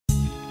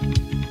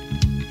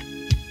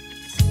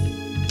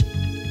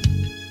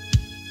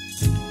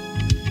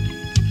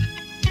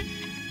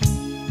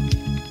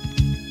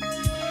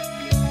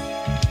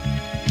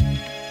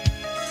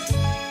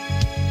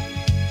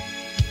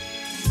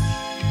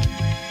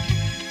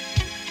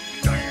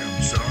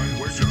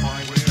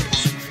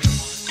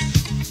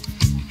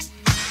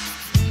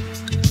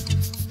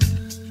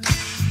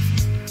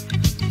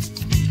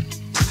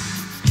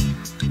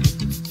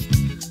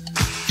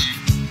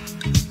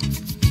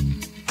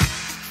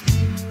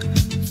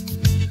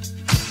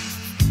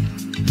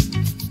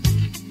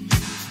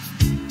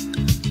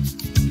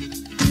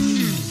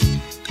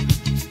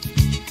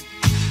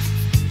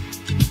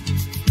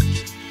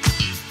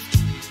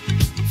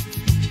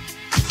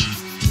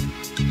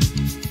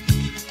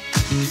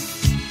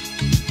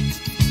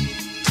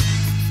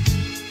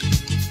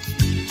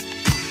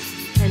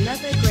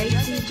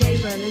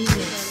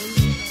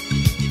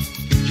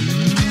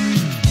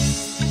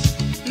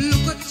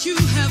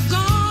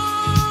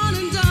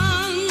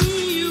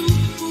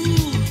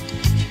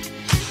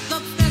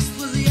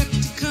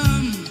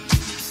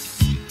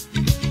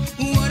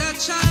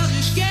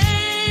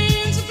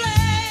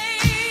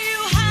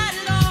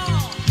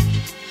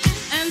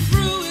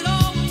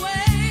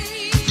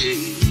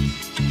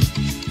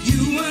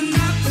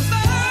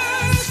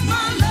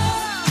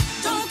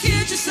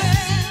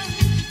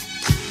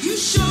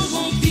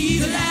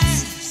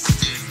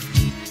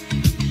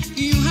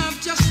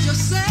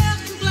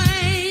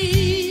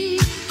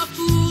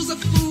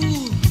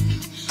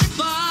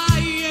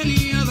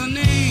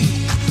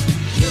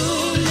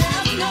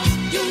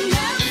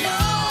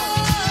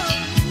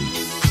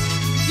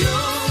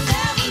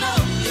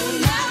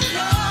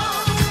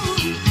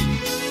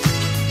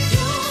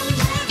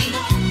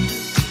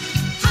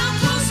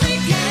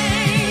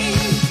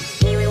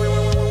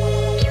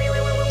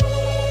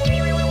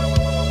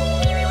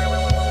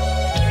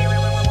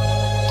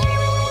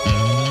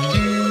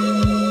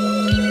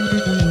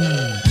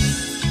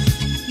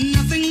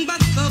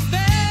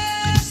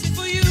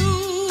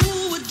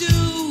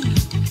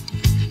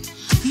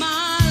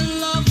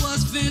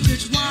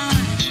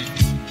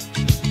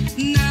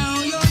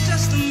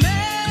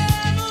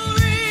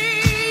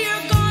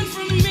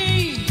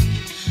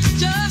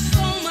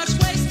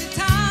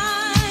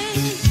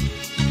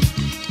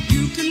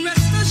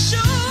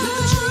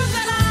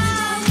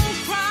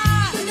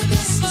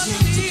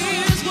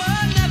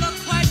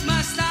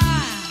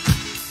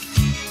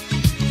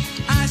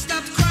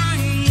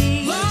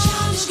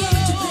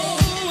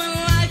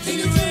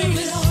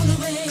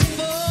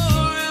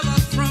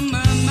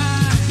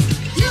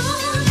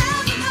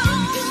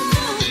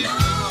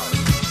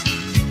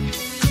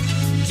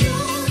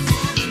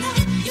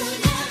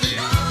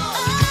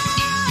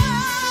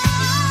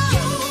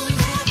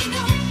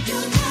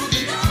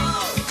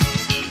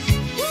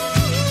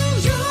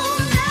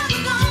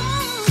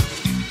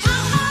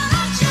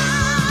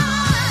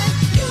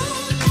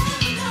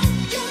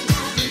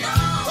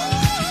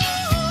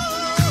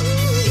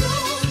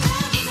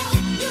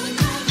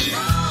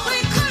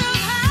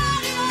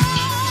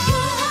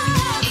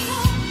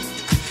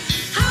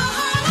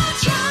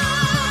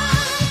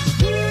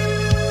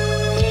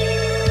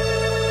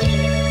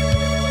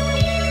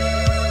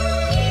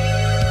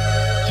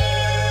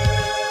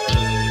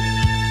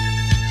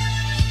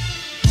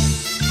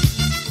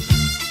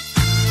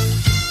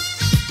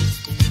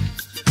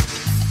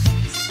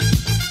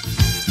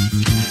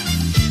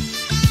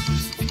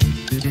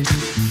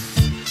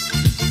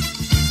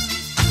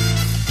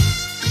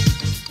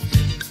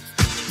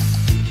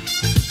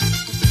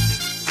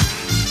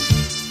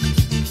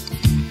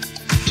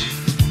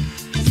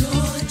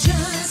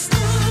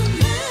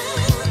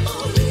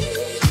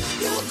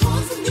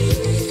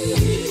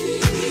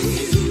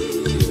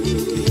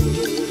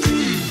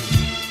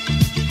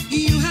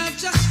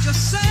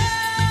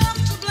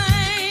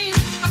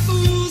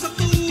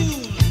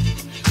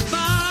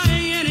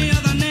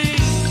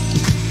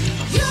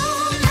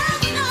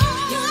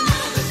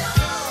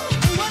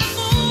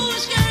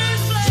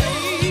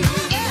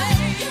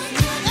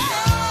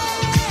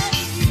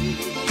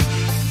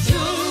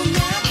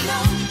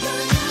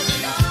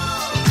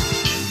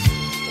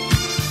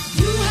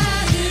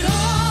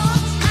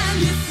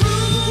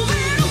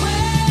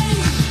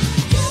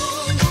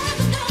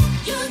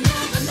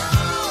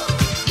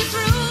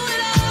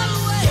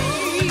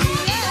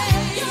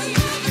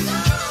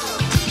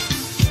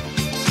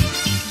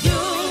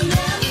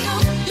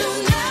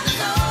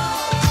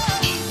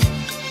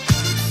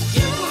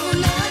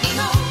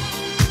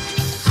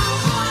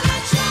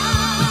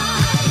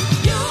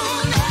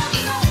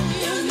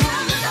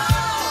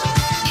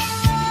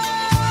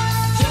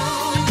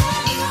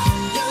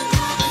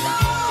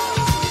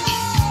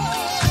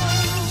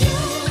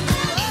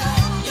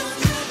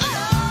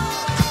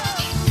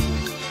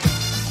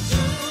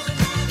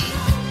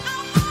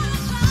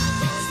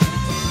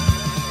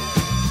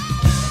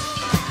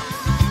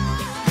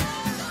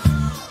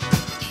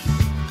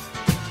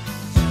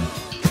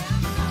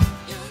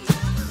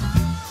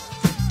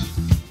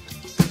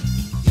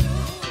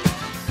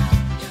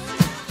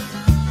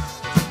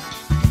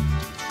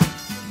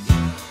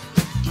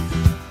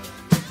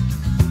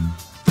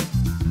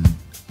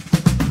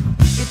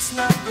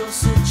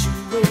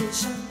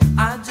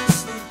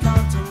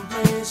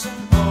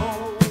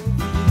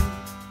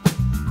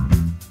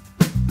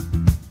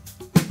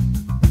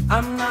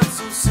I'm not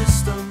so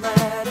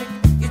systematic,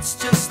 it's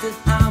just that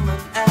I'm an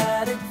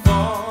addict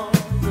for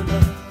your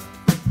love.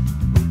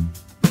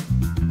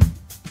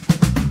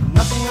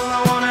 Nothing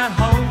I wanna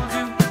hold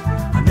you,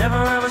 I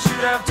never ever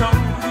should have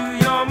told you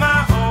you're my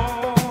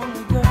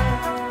only girl.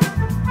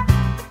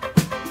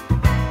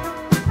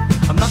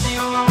 I'm not the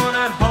only one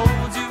that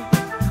holds you,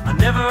 I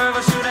never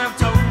ever should have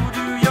told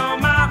you you're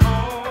my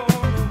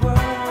only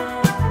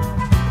world.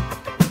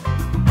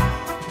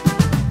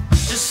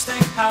 Just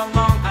think how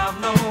long I've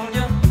known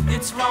you,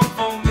 it's wrong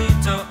for me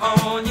to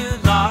own you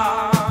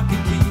lock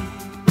and key.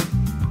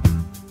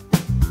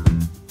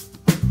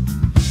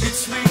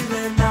 It's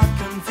really not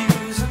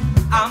confusing,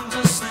 I'm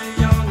just a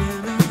young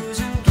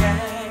illusion,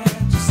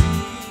 can't you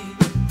see?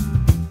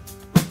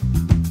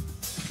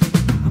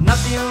 I'm not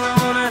the only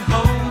one that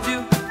holds you,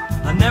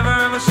 I never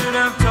ever should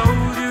have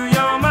told you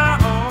you're my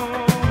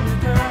only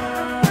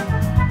girl.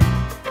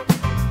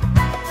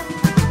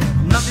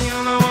 I'm not the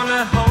only one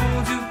that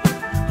holds you,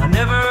 I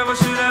never ever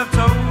should have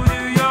told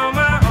you you're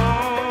my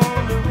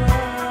only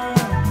world.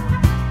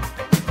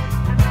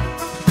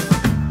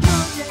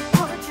 Georgia,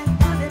 Georgia,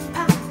 pudding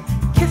pie,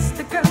 kiss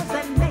the girls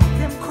and make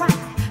them cry.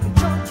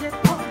 Georgia,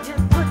 Georgia,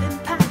 pudding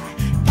pie,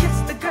 kiss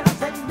the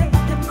girls and make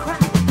them cry.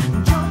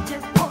 Georgia,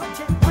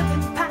 Georgia,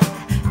 pudding pie,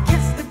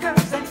 kiss the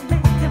girls and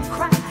make them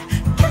cry.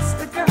 Kiss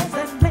the girls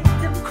and make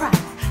them cry.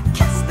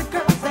 Kiss the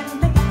girls and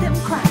make them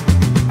cry.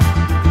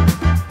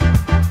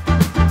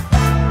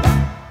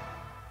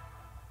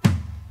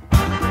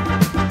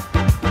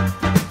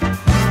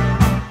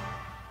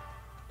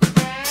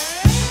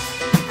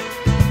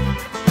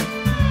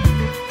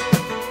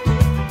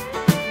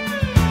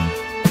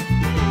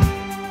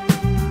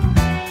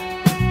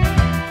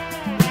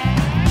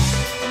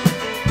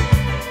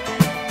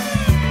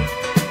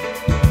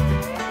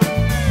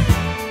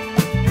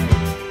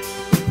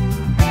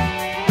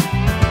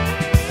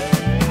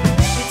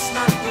 It's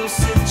not your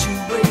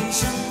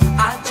situation,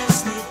 I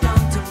just need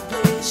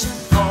contemplation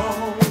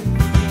over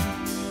you.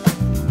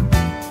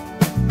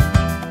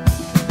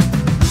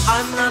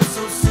 I'm not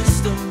so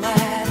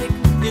systematic,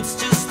 it's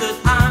just that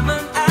I'm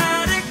an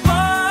addict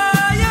for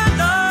your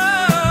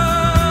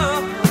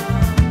love.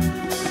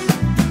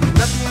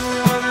 Not the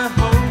only one that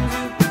holds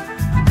you,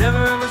 I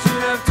never ever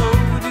should have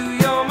told you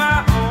you're my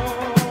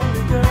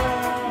only girl.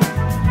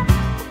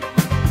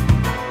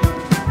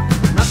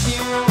 Not the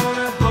only one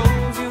that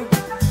holds you,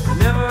 I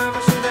never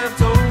ever should have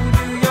told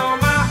you you're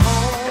my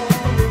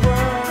only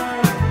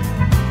world.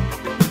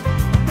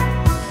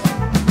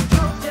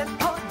 Georgia,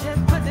 Georgia,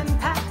 pudding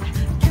pie,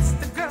 kiss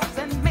the girls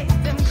and make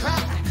them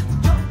cry.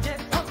 Georgia,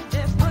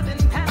 Georgia,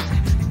 pudding pie,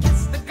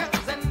 kiss the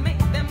girls and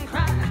make them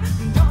cry.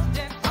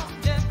 Georgia,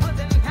 Georgia,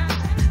 pudding pie,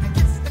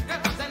 kiss the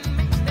girls and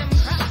make them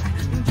cry.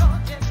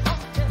 Georgia,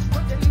 Georgia,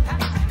 pudding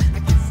pie,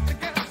 kiss the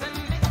girls and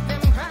make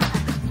them cry.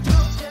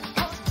 Georgia,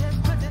 Georgia,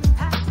 pudding pie,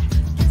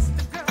 kiss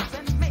the girls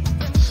and make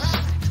them cry.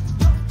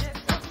 Georgia,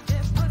 Georgia,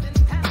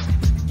 pudding pie,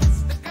 kiss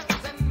the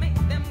girls and make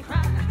them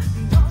cry.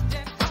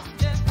 Georgia,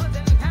 Georgia,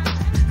 pudding pie,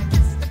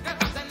 kiss the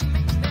girls and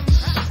make them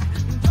cry.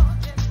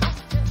 Georgia,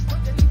 Georgia,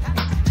 pudding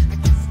pie,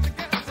 kiss the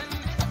girls and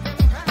make them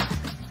cry.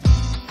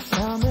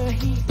 Summer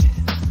heat,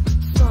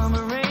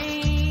 summer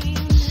rain.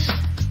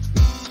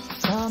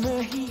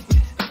 Summer heat,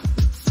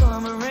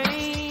 summer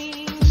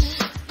rain.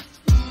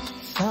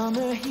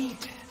 Summer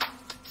heat,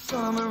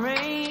 summer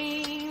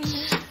rain.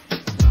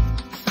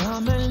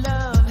 Summer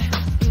love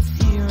is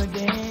here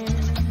again.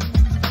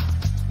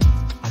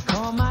 I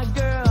call my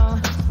girl,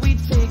 we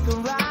take a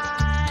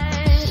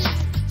ride.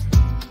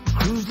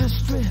 Cruise the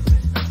strip,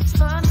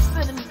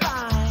 sunset and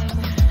fine.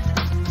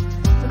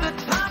 The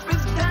top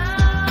is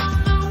down,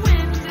 the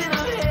wind in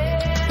her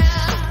hair.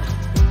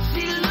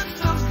 She looks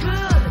so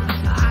good,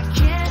 I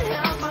can't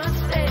help but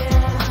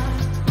stare.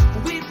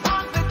 We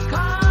park the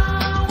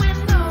car when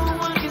no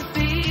one can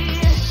see,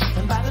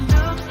 and by the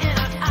look in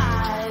her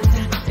eyes,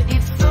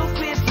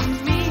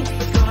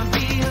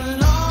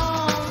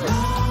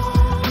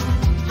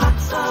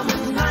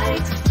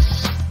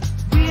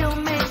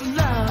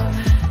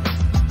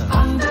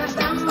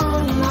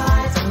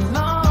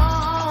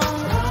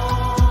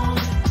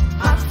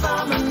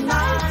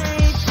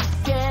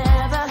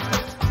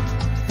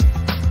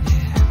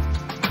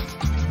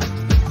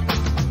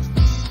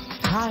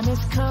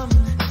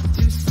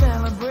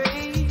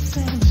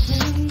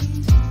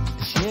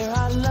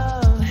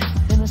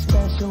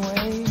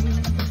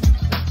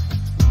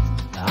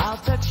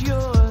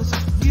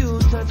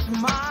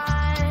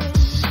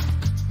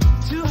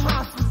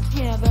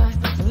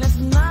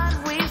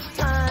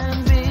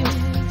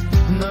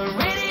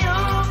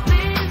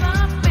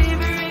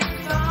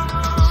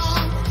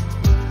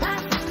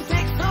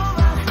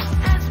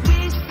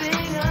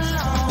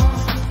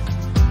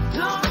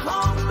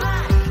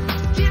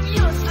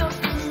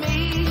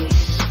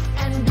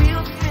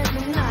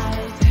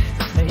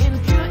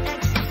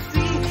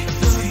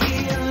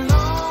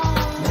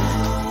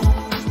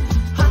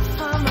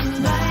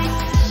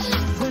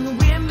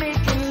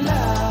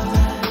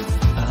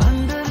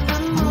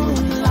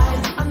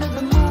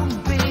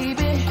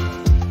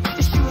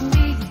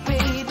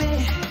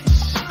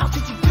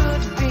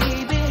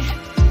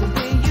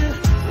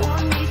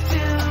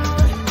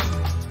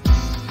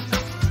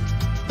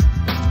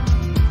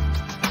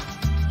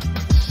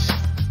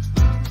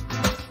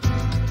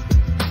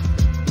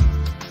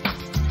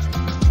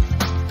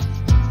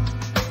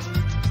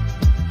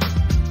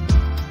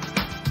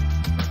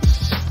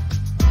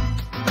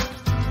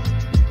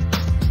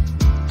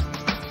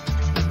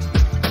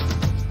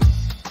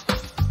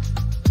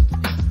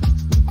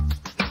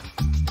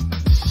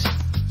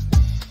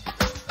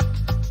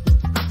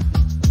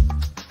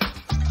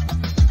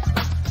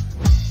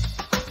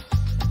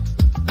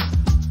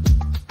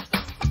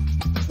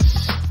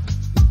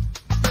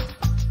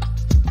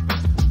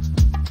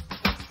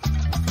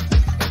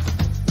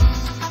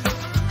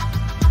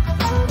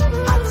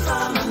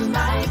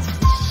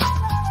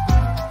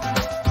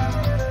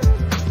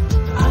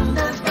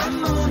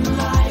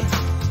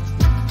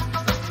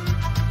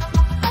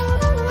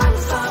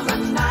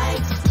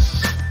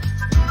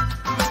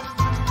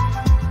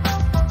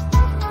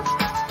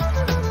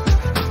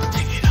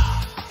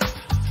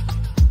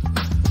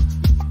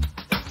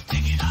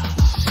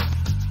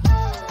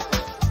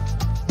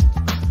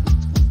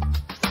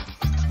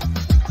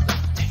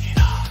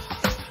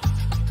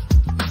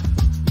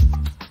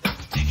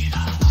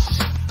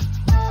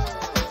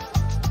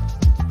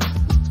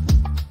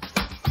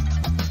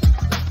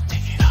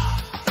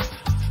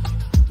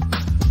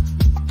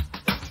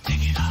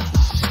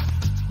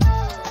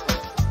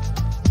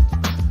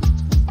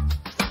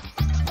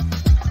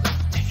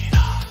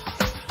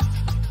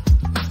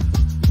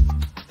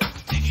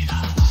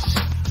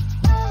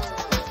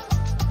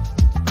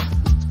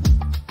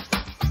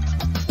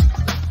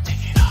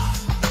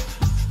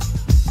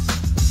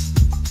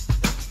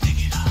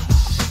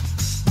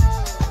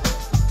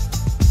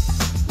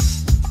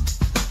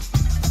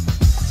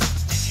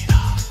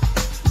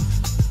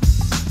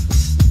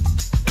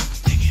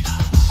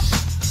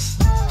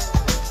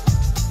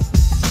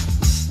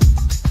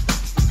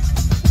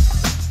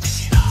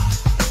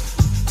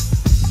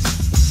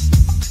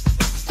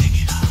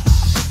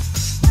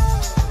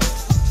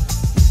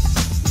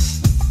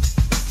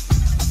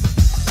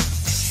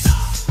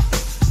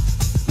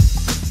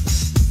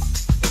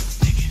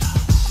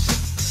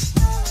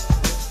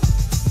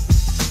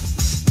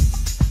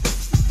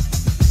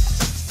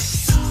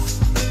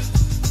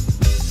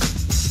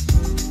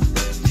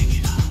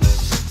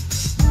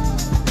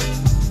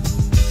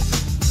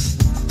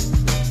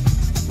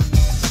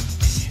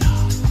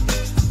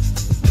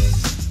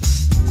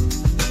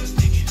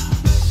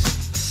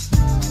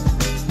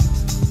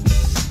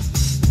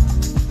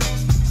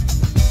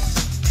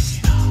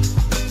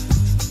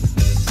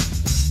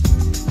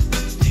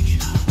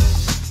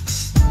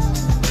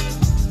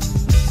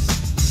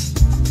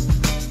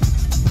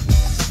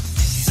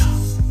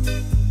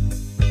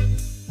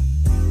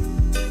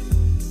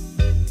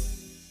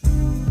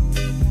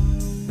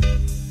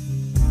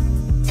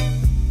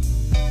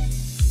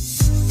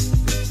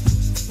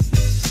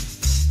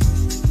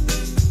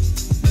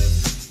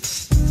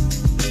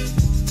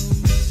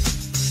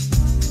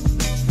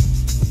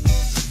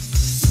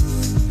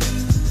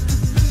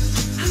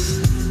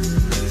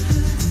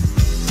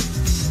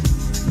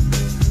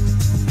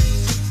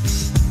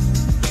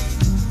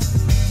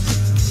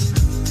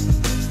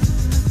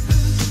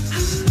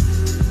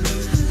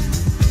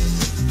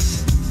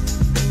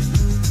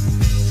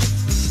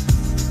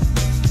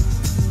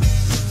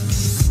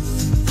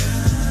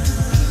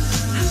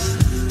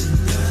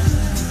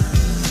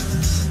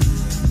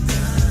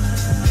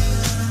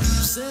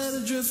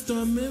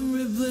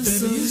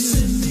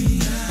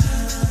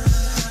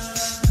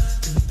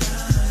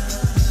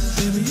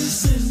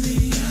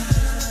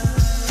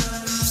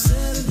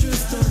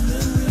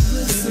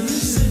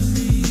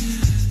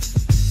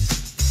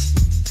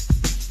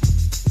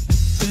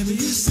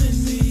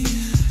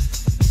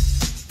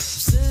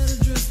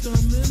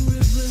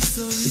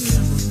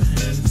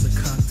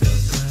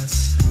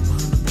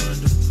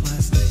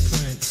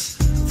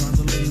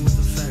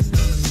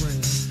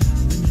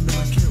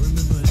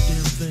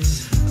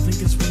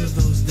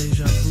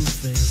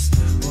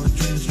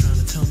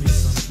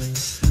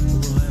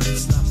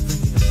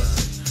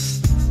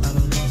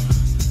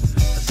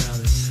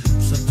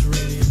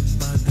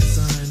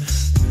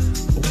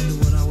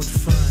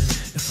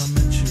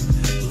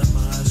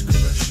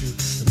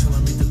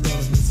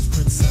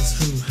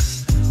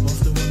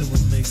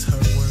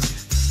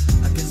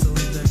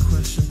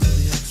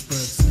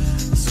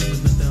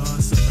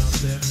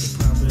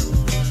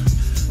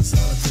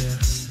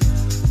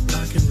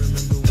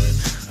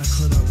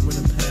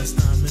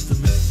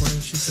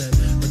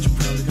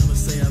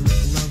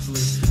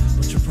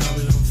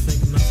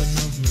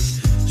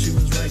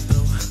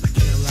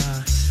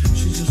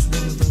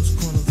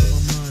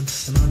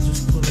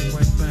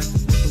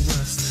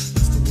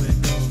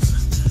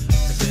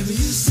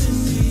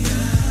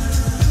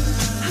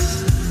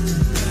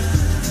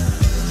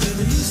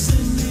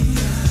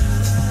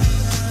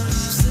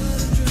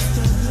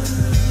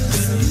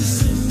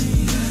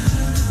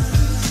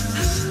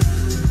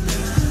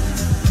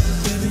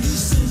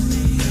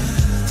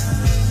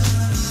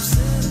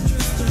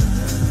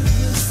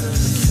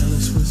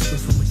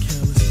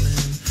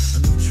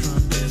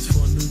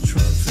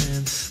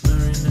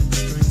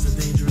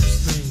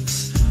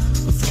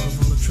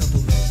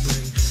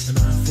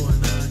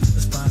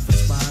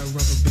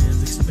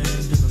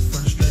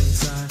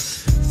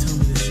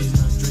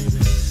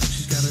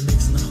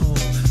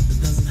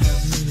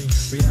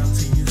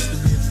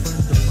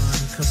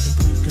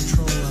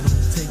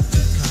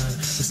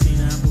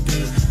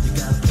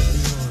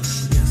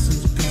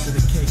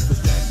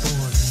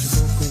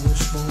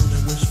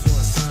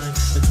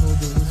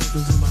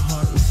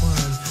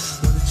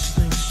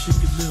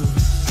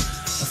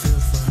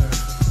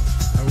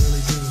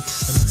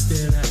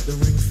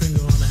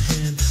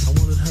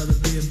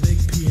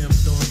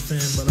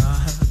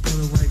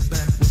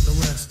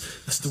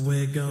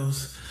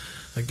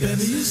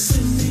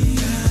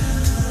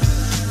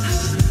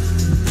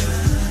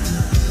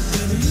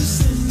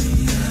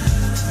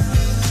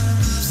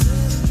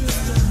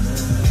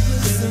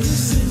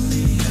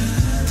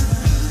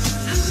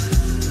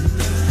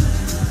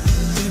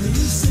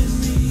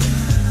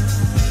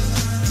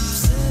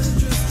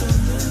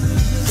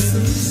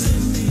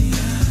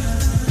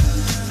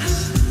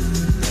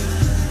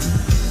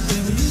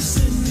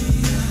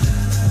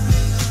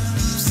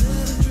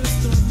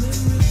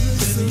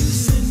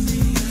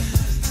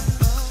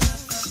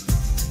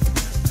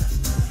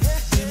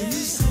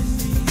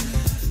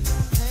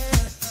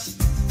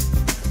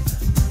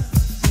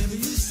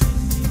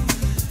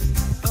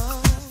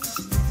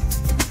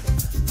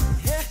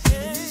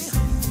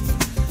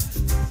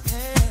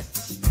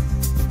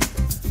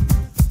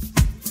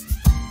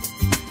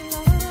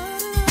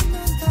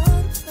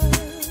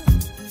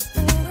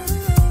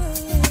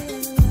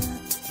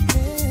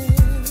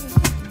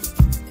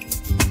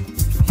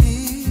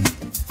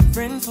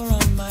 Friend for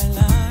all my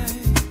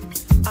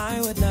life, I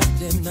would not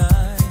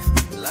deny,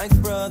 like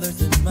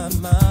brothers in my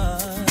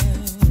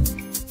mind.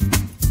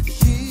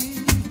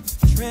 He,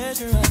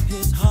 treasure of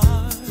his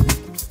heart,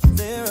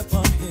 there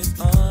upon his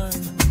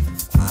arm,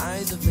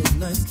 eyes of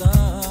midnight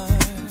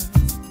stars.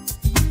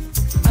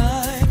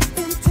 I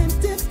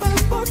intended but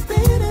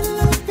forbidden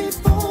love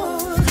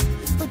before,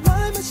 but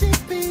why must she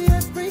be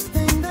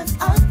everything that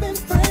I've been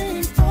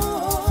praying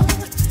for?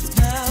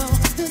 Now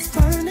this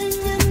burning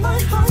in my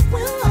heart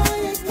will I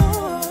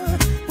ignore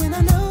when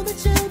I know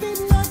that you'll be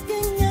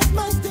knocking at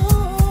my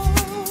door.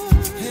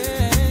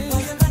 Hey, why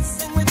you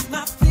messing with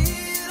my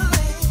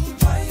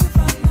feelings? Why you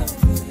follow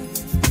me?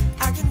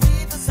 I can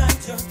read the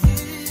signs you're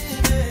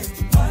giving.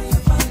 Why you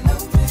follow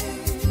me?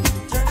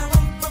 Turn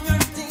away from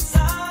your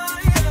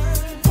desire.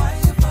 Why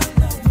you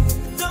follow me?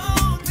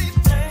 Don't be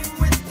playing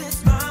with this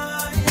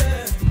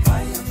fire. Why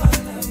you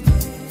follow me?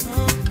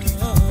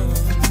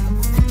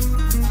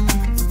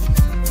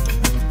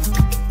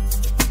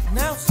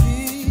 Now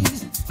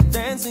she's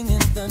dancing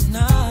in the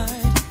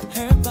night,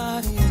 her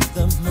body in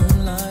the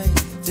moonlight,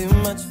 too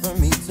much for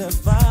me to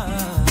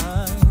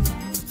find.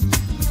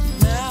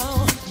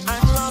 Now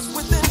I'm lost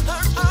within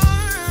her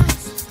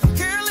arms, I'm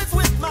careless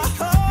with my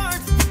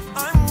heart,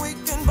 I'm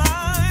weakened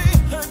by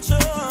her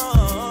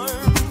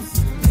charms.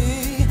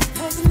 He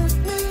has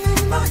looked me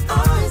in my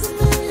eyes a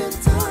million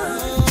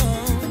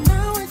times, but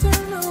now I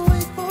turn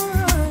away for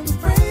I'm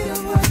afraid of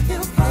what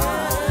he'll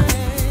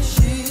find.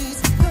 She's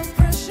the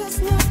precious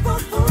love for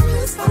whom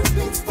his heart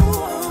beats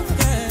for,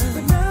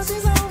 but now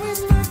she's always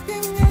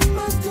knocking at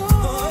my door.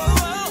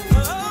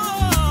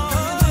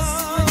 Why you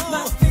messing with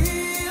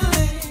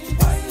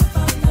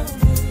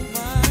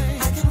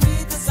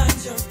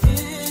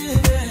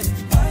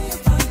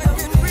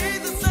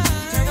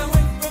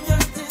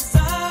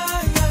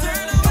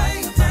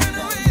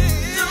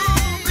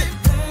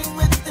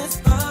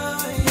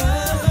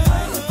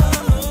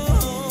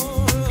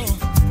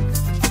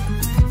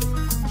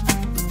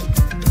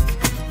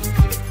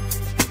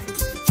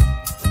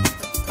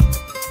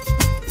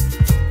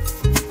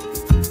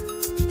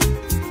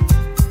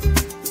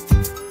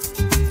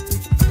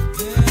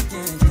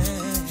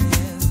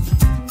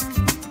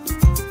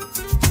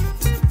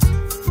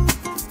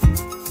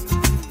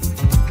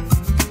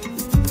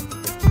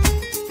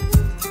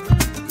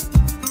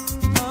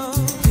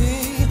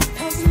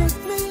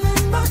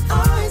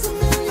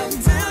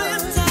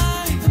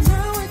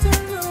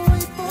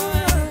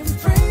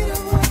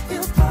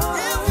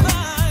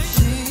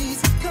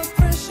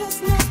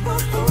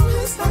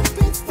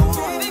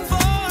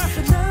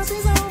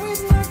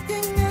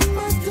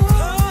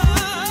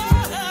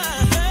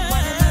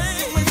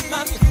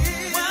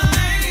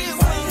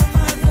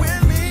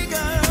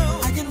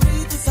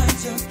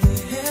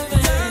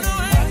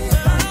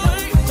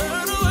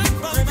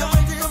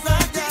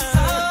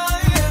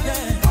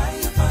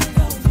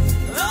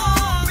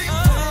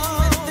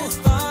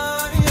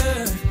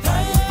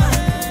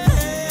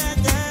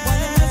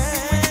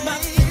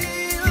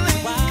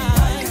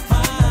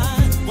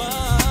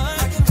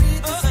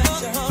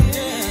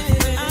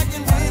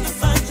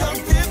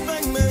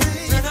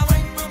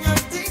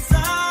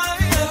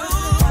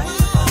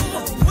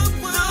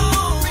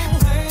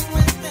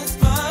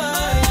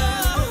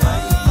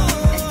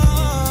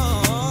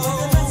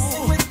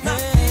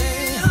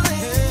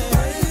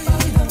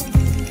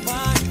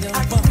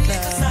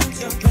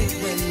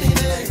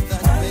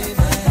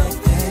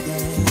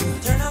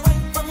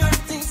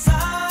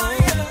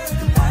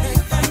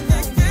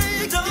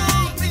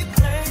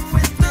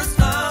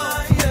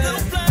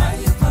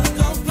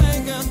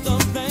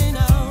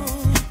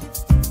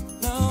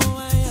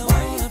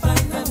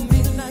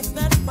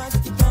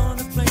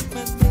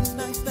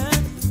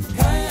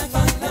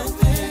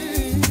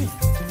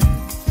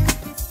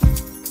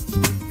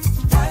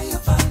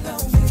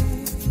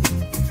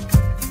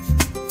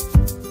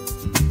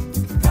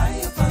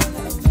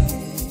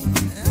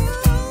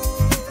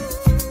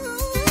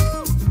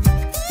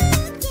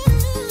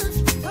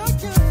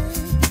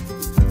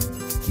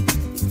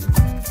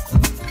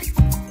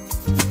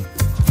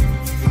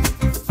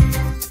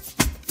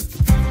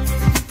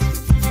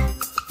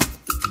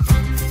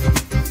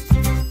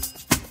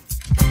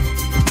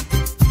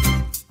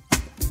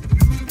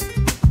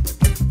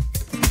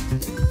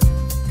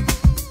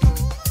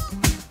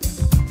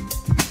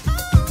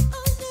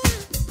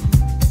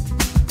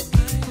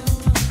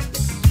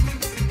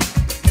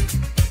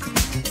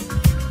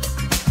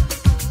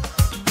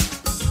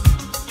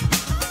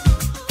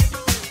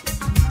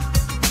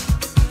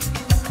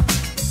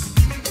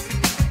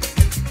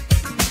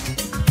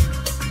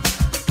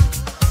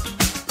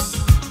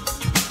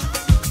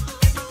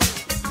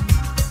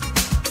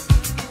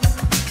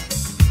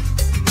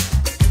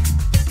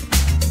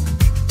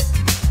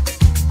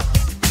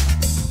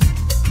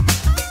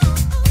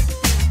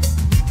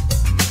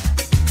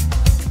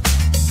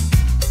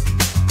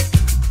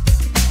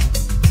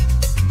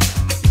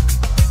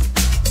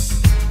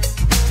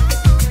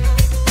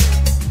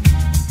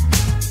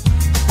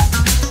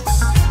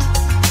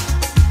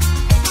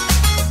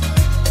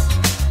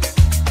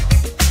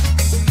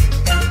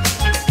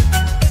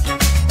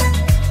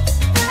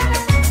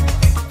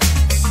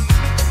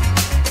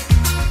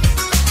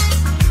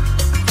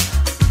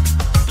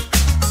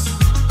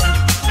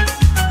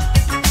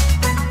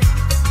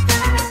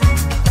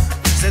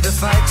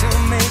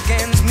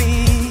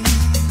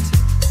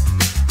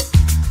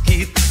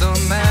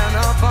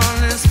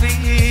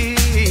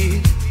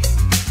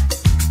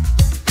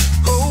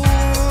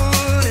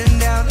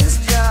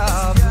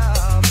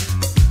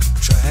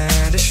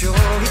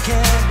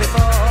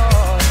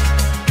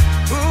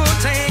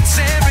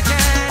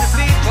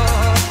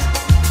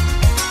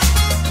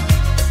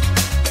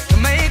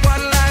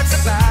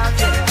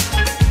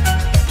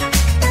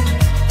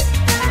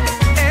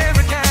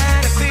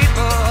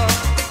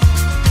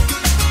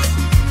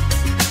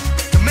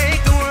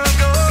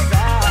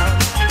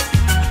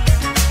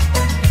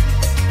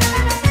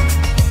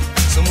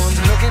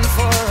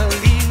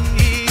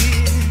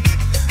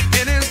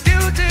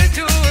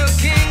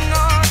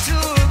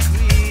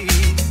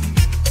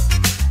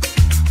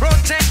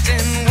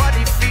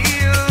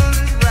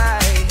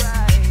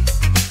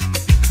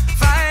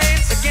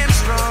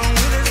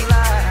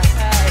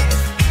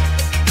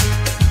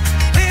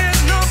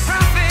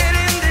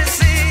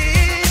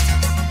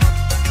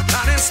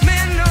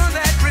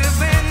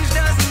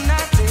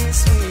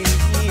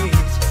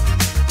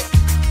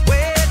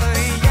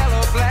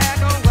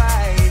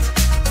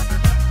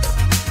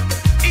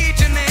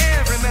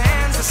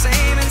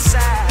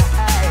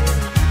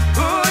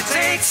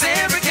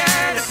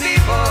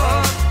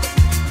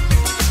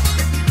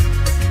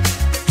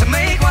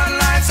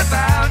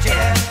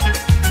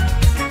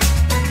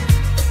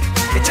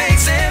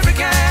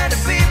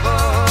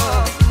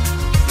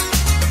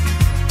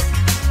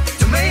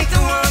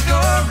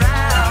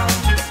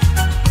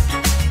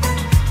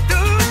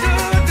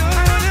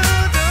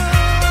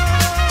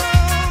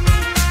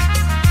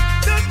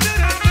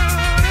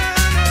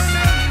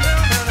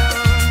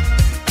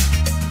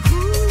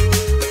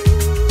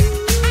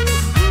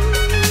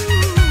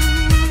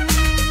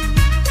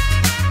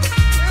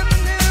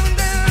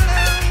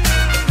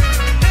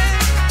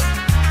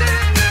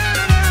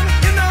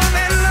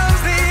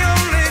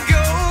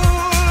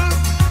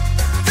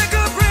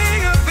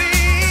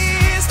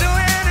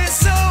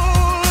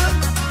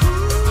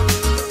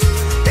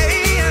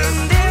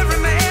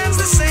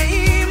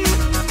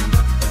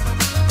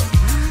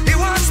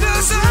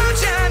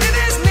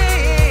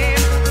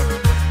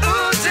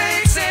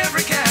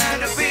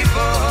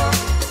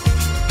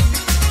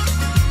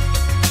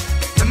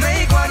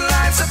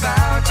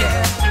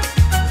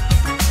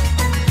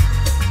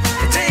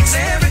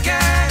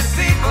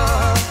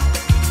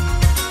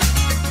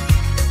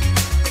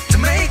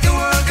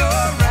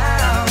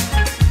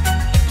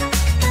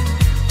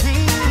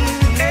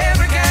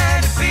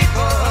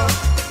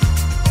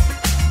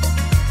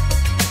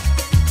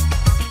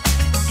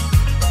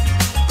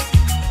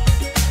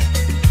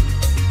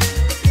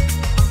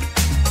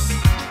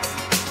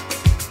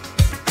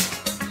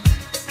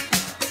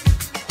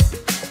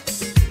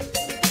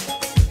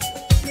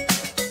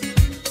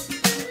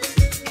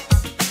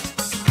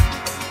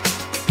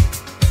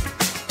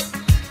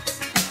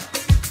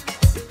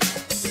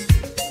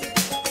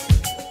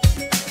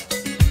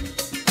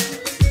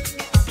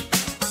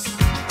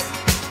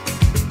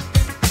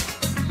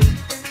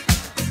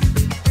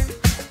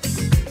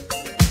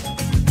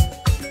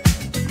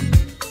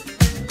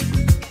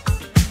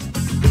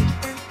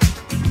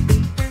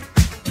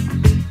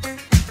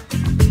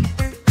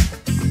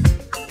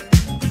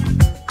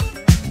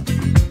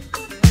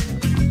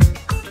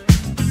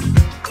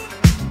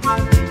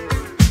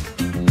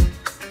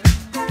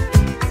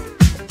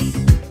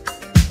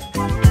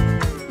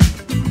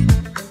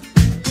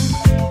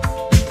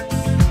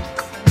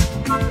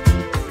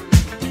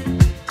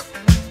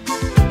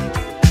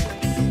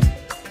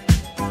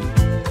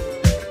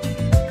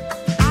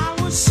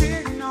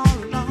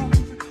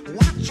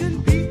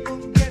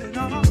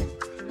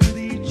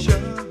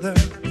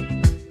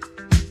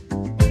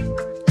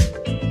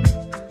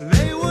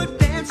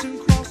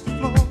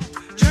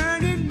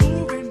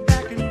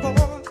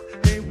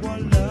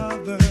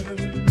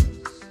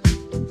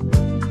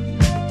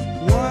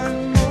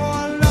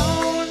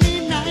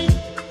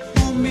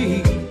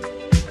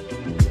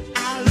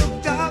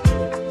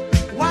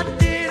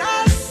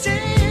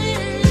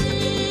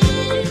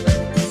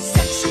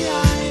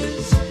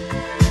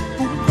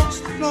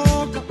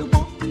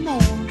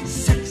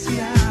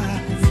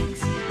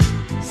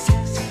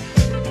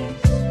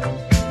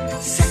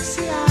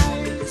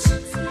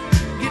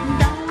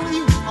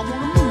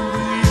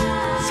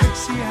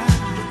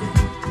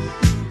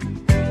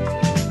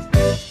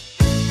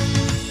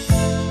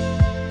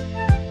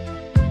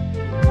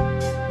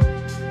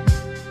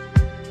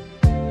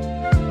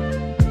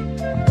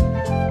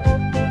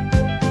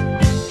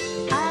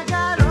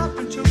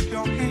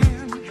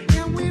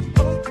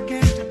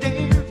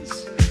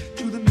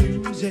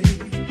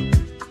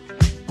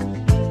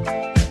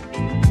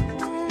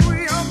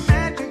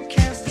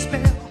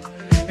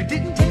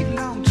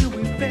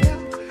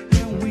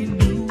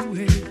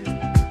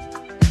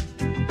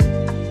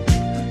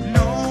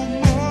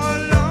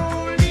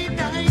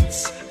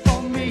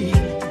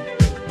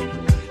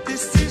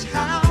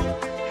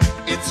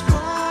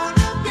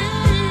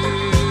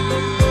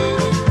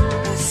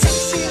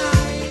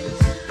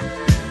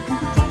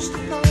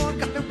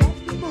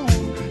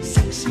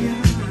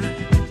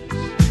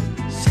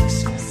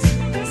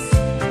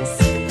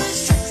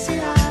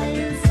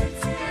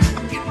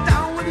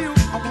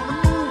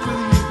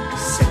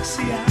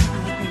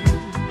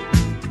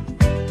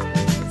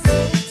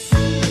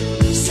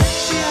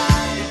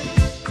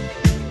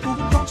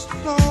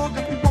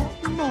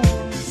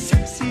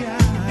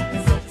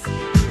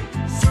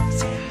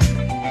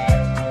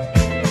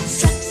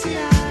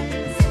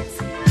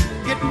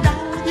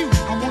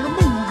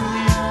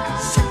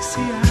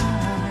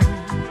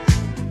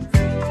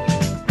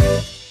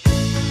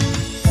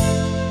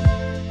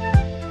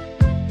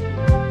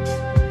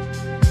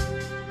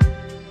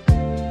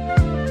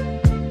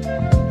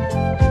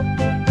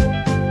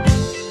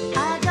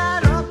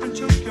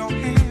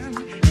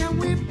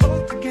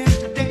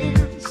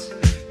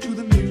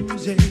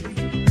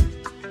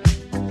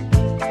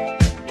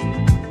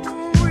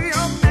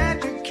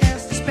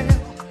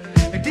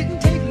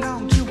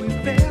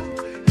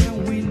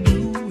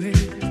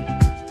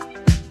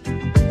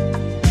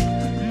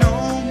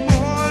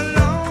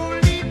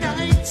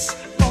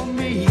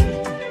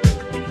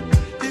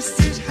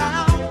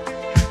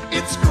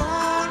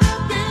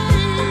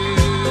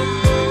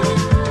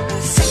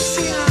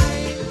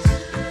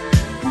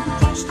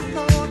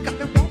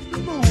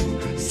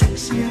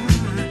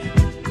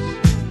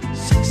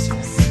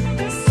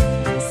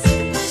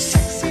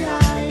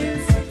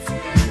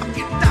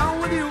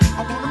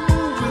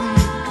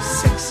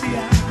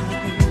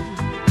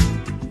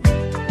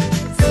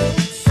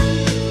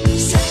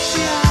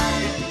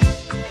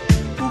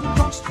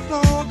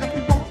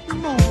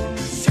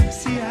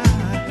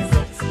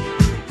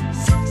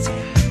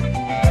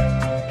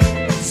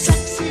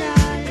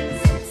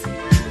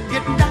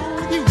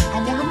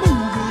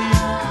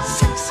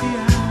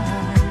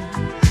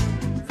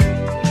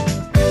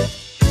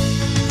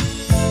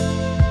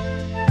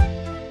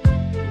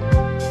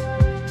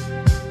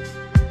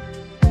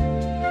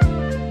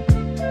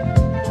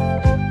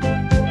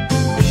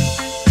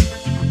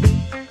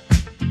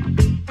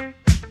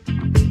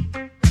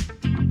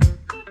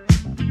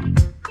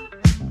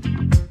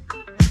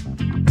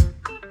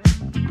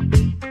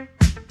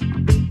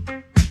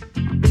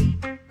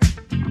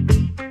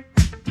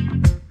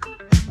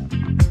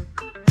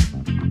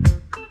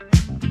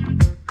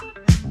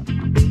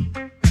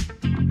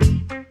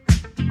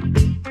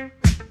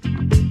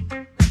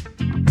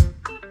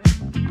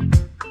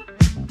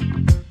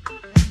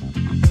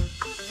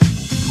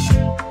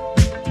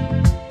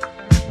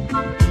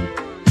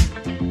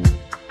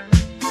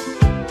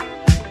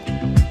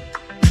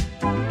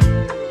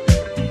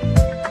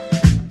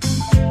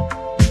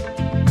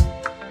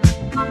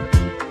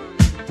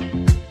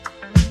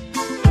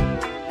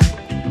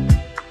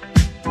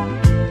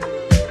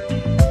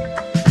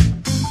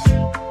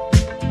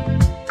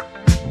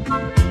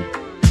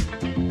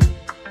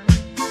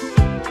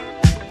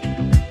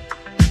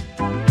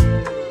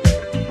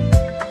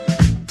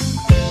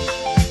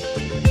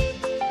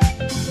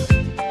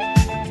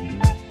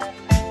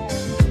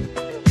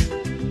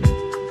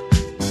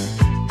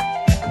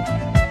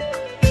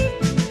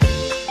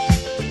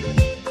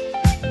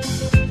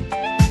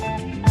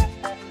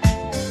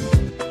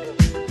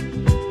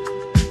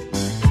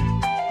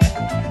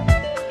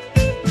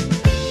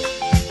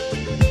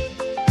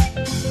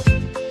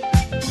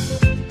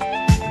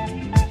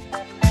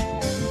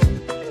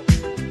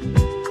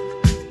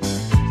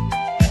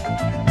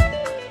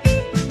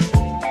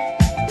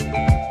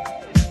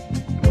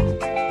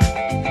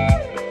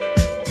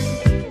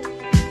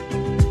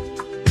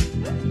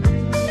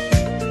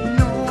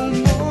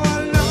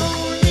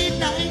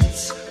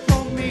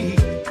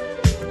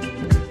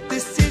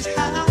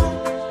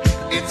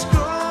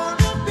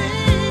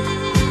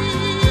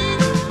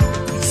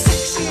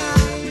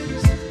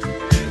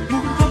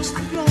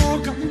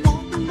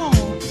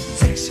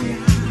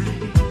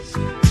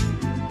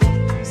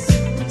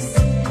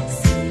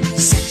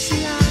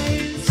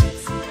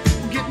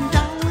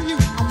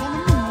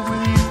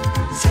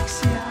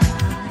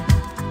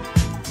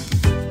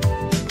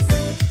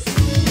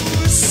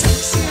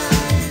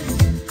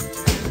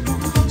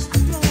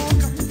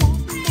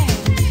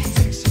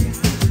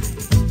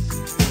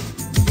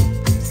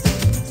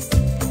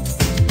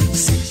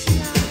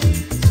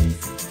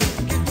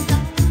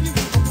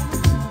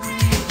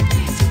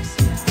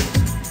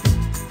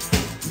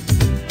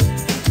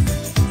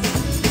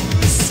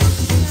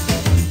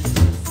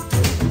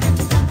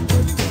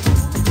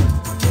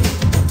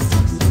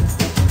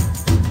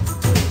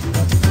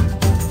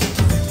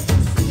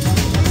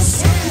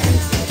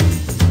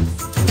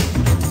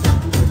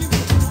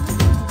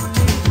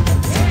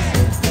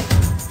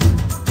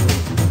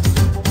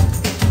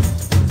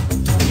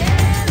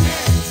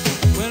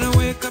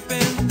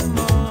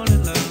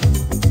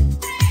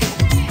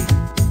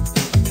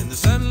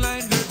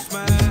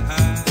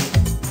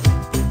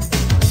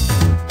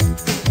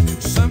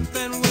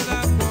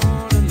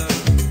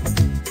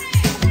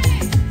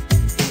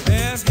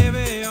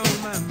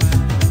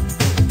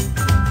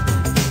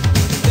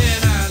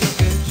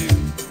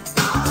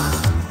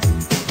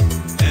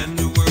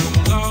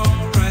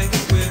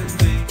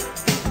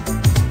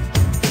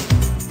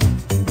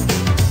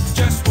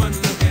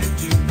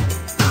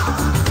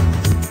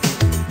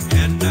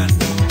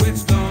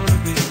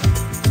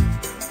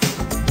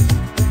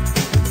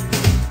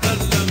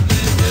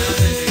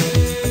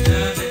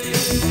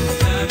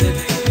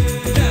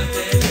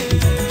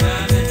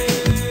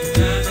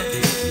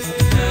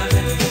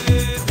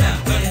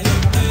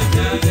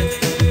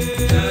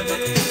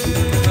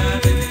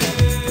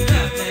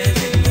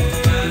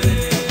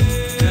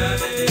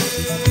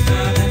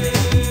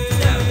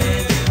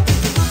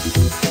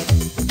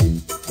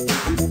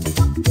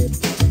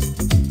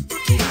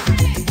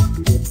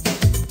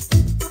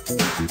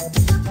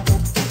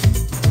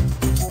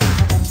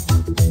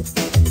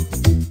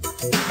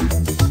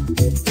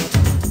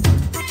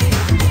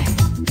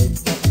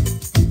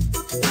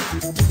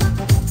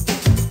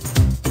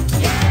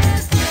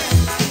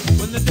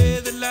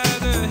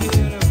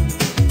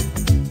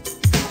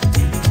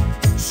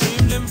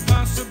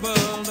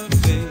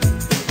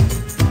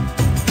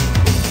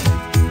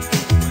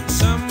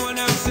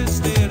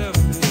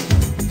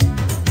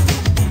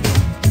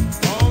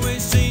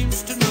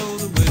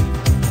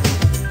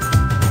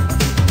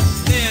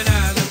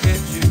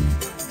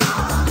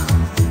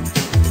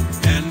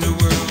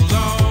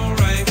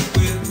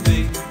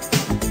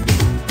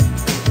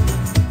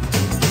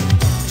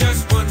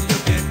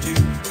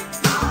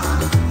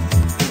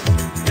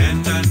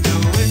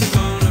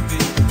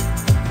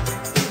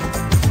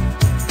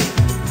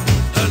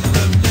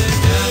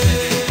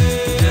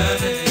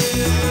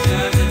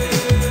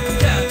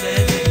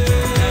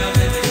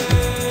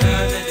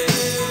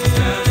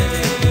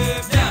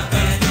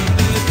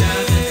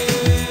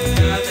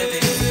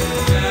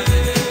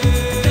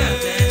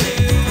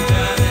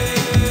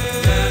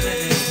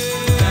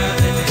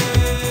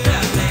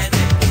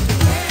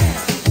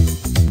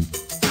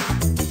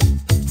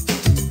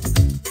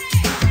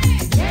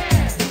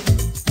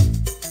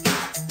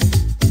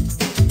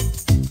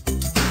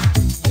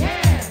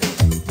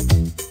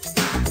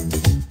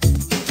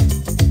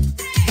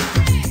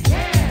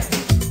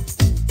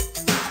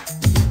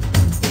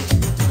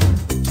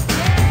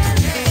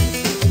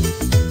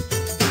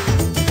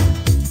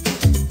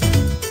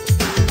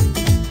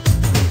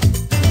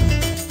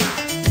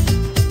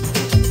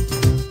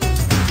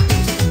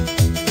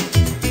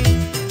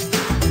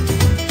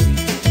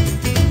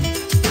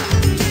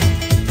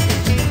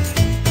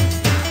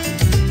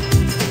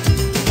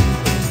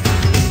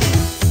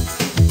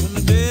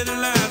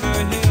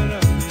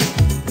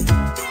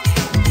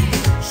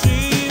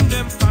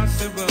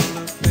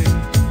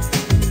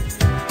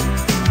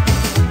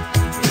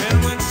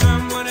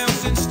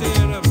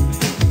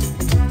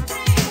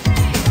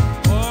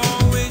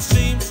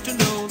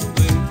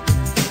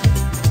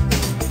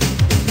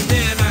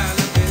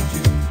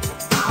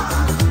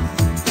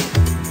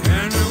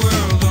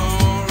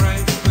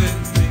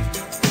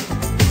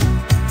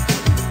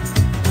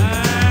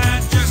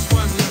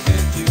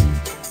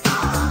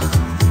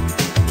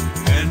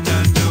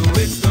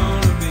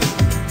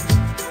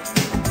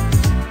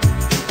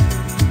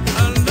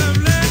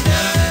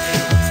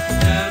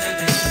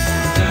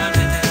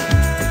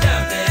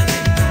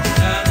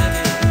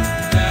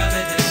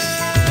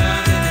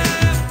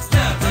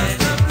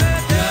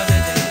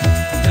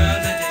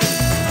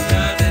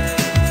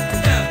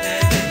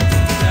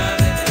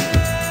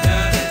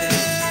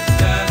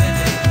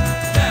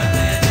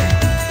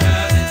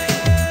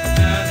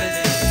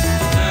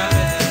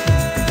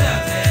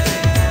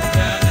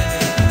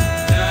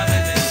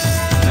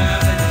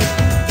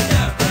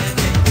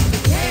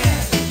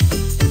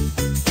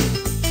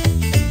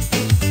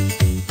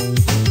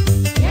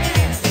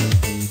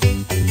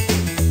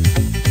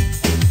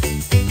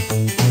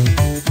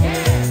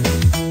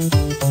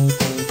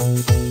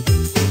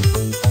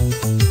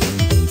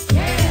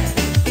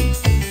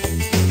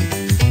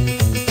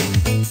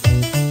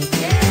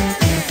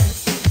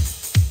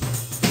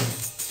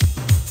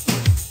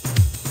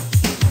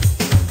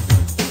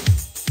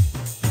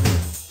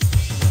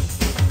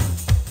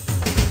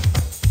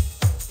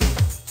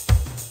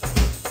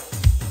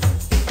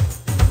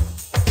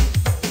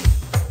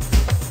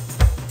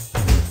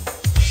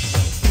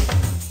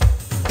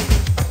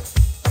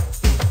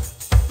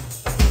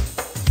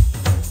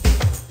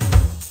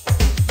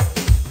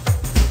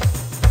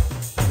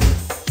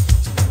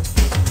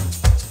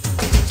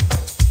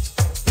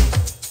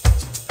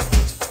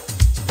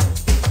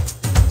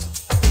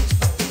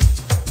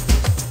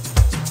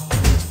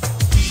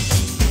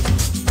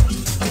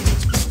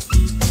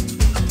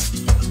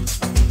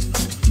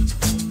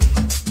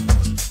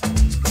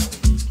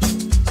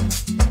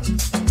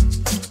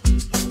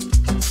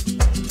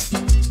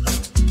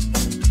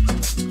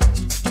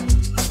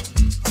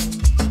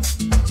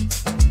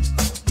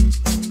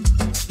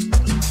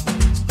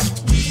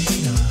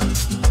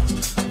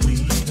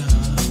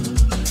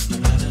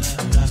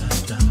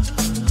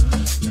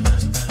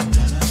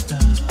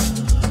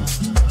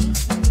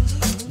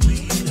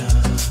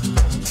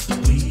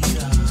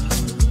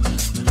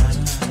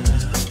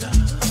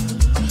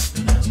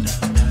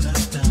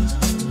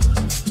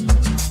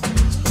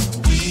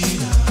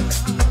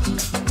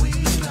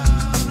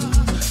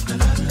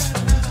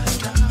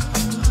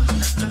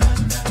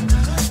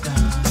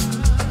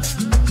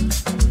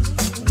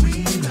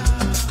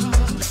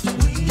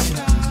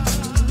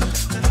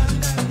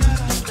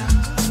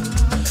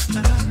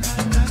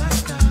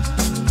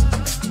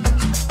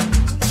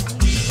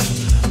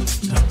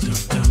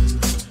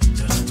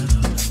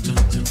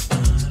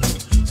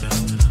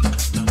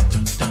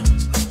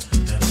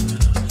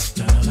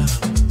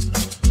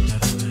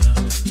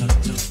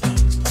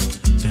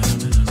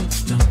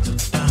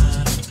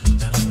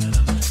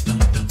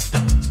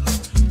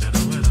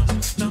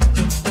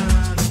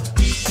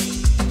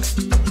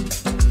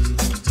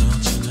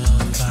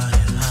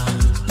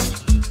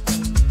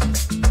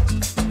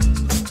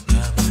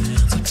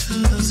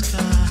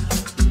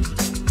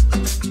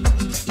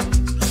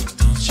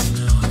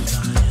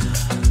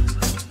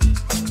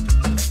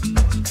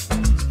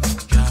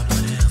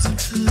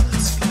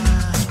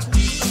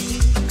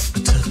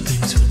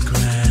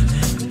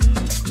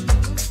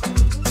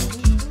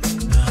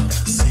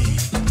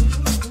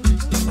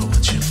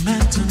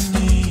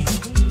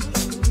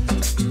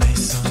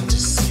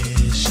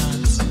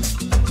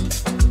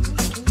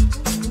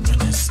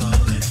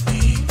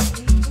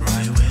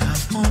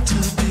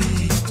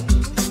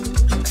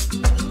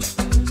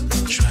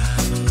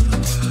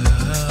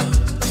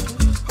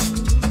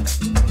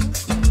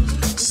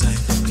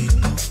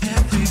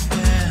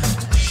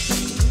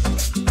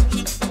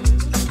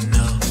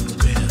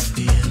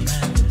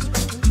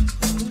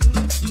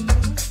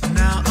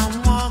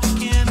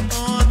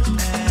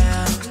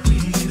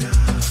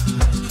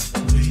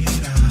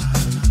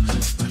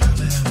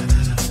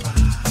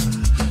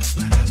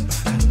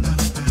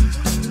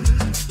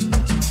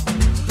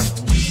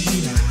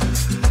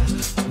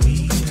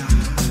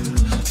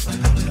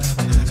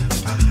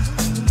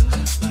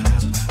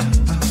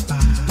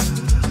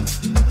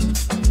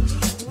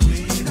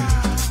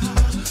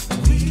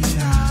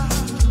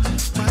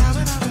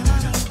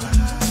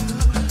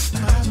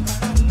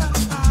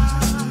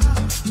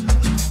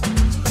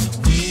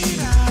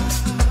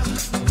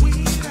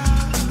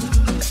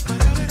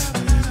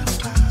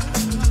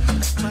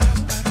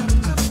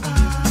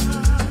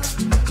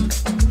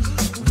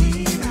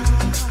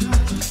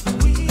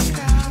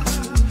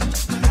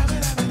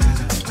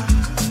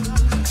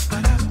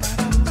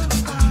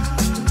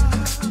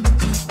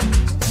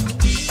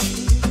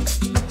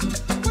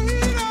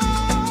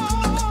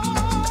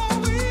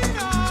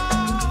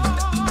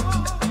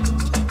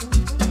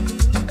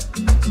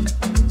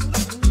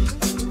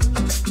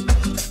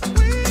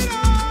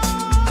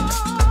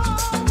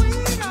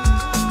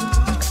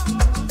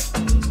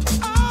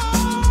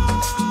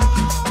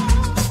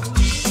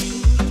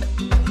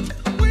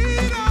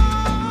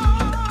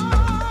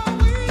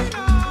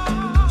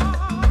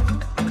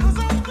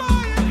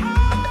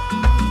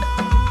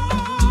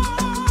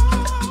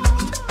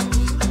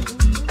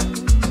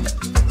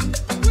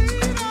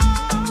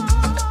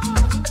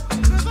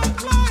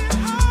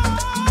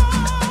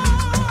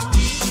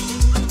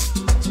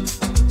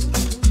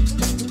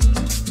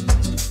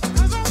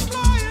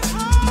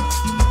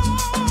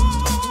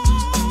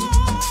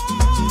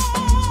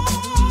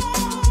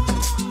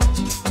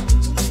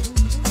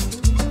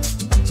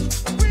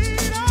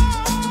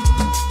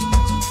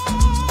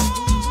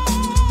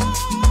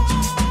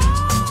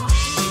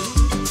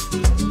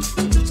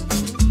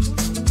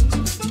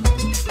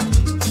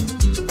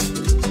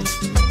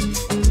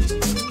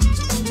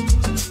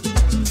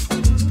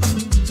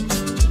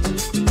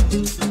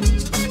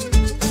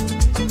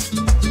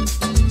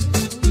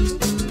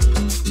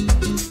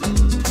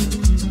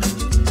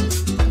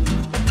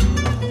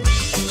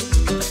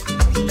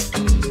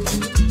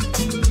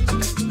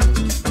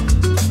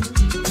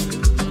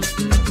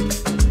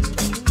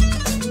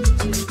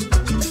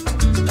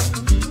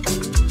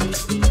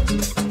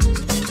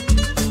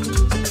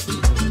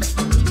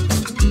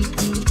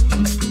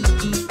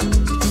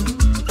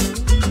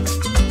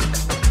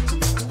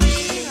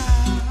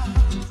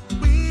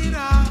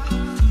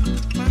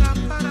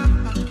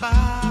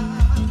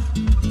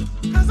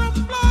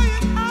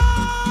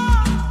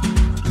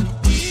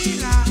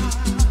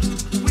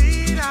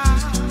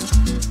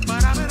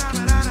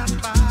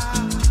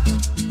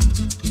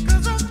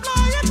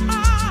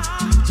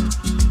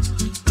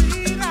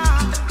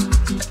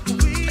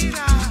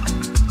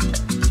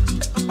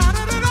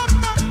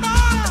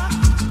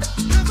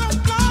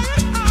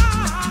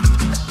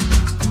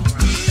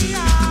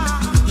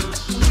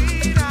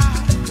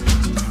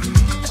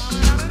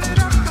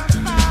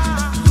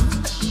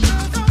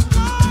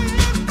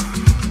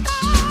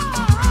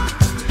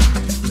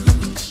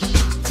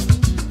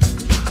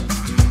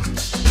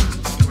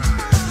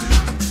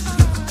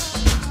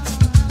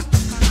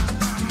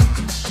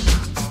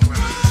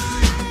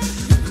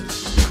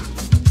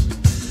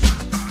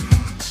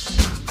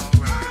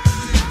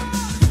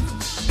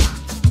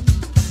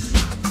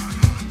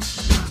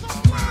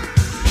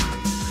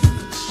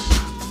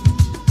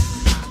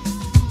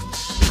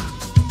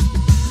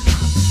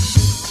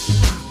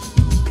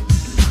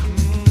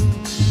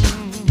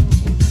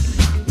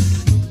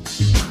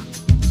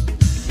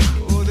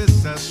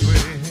swear